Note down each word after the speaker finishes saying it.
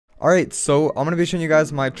Alright, so I'm going to be showing you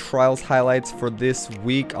guys my trials highlights for this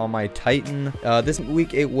week on my Titan. This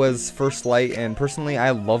week it was First Light, and personally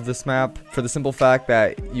I love this map for the simple fact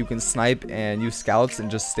that you can snipe and use scouts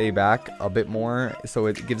and just stay back a bit more, so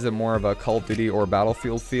it gives it more of a Call of Duty or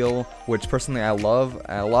Battlefield feel, which personally I love.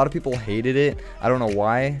 A lot of people hated it. I don't know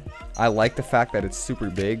why. I like the fact that it's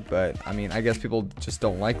super big, but I mean, I guess people just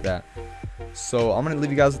don't like that. So I'm going to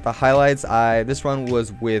leave you guys with the highlights. This run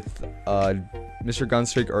was with Mr.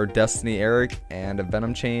 Gunstreak or Destiny Eric and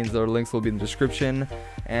Venom Chains. Their links will be in the description.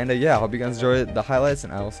 And yeah, I hope you guys enjoy the highlights,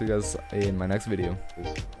 and I will see you guys in my next video.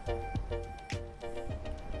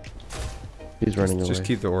 He's running away. Just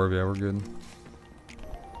keep the orb, yeah, we're good.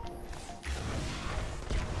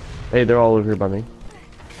 Hey, they're all over here by me.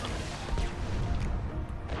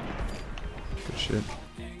 Good shit.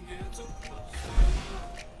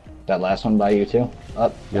 That last one by you too?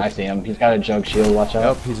 Oh, yep. I see him. He's got a jug shield, watch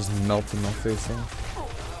out. Yep, he just melted my face off.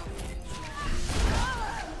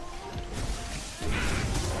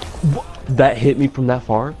 What? That hit me from that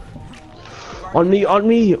far? On me, on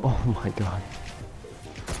me! Oh my god.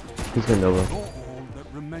 He's going over.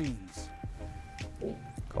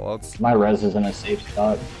 Callouts. My res is in a safe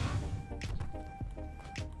spot.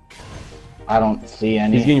 I don't see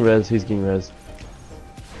any. He's getting res, he's getting res.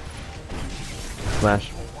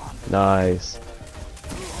 Smash. Nice.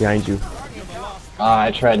 Behind you. Ah,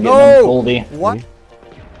 I tried getting him Goldie. What?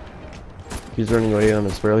 He's running away on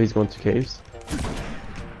his barrel. He's going to caves.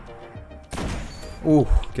 Ooh,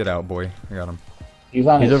 get out, boy. I got him. He's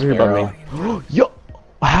on his over here by me. Yo!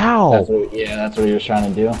 How? That's what he was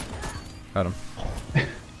trying to do. Got him.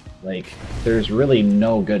 Like, there's really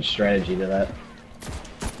no good strategy to that.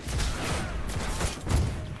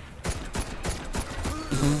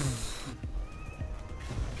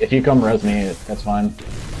 If you come res me, that's fine.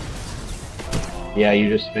 Yeah, you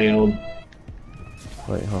just failed.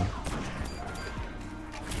 Wait, huh?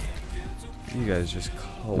 You guys just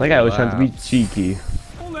collapsed. That guy was trying to be cheeky.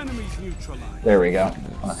 There we go.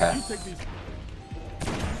 Okay.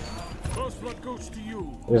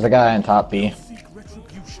 There's a guy on top B.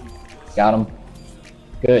 Got him.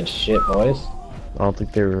 Good shit, boys. I don't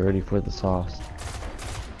think they were ready for the sauce.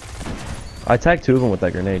 I tagged two of them with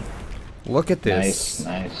that grenade. Look at this. Nice,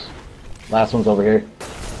 nice. Last one's over here.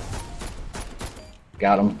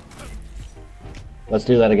 Got him. Let's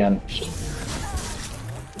do that again.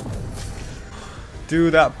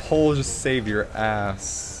 Dude, that pole just saved your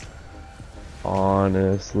ass.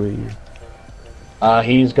 Honestly.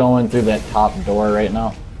 He's going through that top door right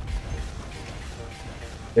now.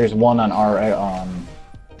 There's one on our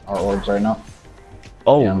orbs right now.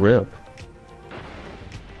 Oh, Yeah. rip.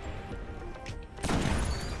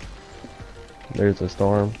 There's a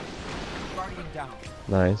storm.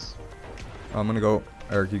 Nice. I'm gonna go.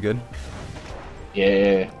 Eric, you good?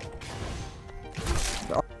 Yeah.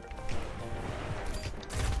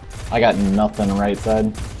 I got nothing right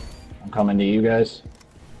side. I'm coming to you guys.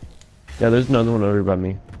 Yeah, there's another one over by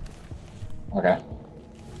me. Okay.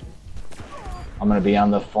 I'm gonna be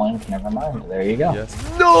on the flank. Never mind. There you go. Yes.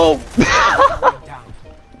 No!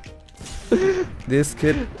 This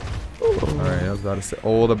kid. Alright, I was about to say.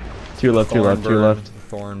 Oh, the. To your left, to your left, to your left.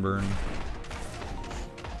 Thorn burn.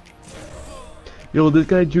 Yo, this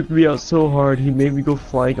guy juked me out so hard, he made me go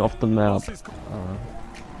flying off the map.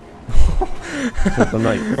 I'm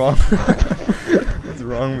not wrong. What's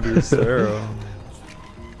wrong with your Sparrow?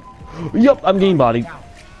 Yup, I'm getting bodied.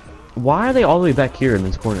 Why are they all the way back here in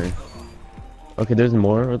this corner? Okay, there's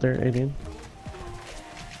more over there, Adrian.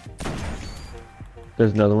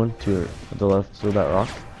 There's another one to the left, so that rock.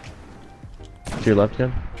 To your left,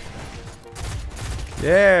 Ken.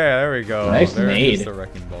 Yeah, there we go. Nice There's nade. just a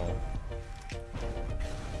wrecking ball.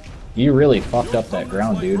 You really fucked up that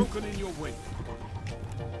ground, dude.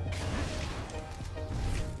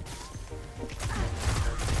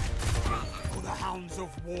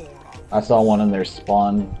 I saw one in their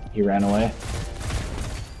spawn. He ran away.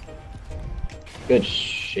 Good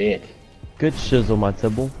shit. Good shizzle, my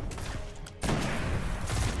tibble.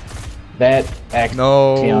 That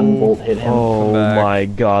Axion bolt hit him. Oh my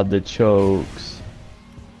god, the chokes.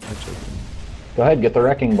 Go ahead, get the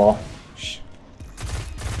wrecking ball.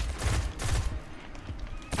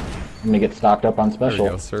 I'm gonna get stocked up on special.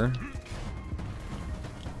 There we go, sir.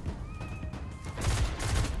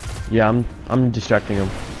 Yeah, I'm distracting him.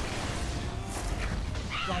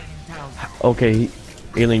 Okay,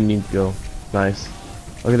 alien needs to go. Nice.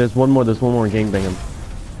 Okay, there's one more gangbang him.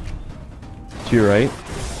 To your right.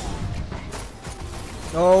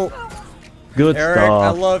 Oh, good Eric, stuff. I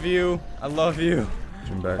love you. I love you.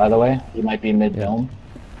 By the way, he might be mid-dome.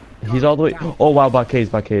 He's all the way. Oh wow, by caves,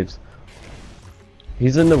 by caves.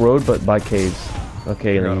 He's in the road, but by caves.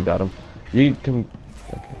 Okay, and then you got him. You can.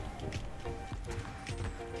 Okay.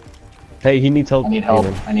 Hey, he needs help. I need help.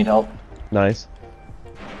 Aiden. I need help. Nice.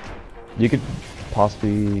 You could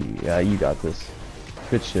possibly. Yeah, you got this.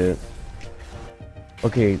 Good shit.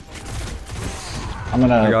 Okay. I'm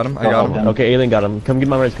gonna. I got him. I got him. Okay, Alien got him. Come get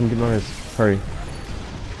my res. Come get my res. Hurry.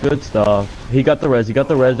 Good stuff. He got the res. He got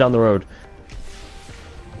the res down the road.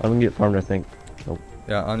 I'm gonna get farmed, I think. Nope.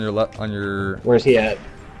 Yeah, on your left. On your. Where's he at?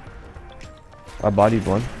 I bodied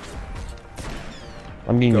one.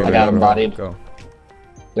 I'm getting your. I got him bodied. Go.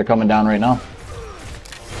 They're coming down right now.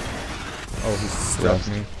 Oh, he stuck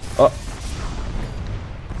me. Oh.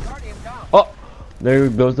 Oh. There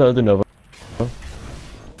goes the other Nova.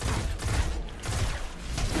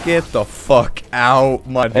 Get the fuck out,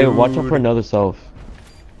 my dude. Hey, watch out for another self.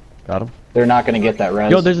 Got him. They're not gonna get that res.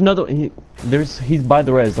 Yo, there's another. He's by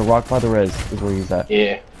the res. The rock by the res is where he's at.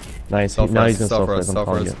 Yeah. Nice. Now he's gonna self-res. I'm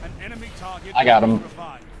calling it. I got him.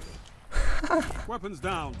 Weapons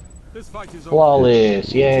down. This fight is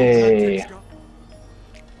Flawless. Yay.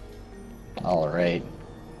 All right.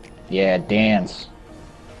 Yeah, dance.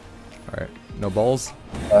 All right. No balls.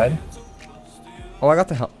 Good. Oh, I got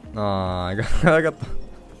the hell. I got the.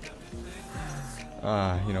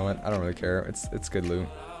 You know what? I don't really care. It's good loot.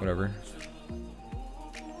 Whatever.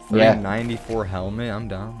 Yeah. 394 helmet. I'm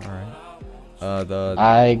down. All right.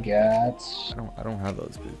 I got. I don't have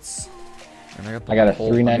those boots. And I got a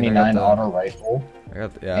 399 auto rifle. I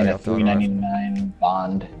got the, And a 399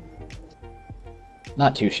 bond.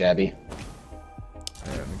 Not too shabby.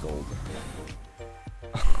 And the gold.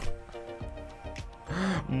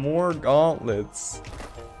 More gauntlets.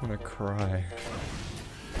 I'm gonna cry.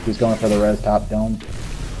 He's going for the res top dome.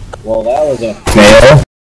 Well, that was a fail.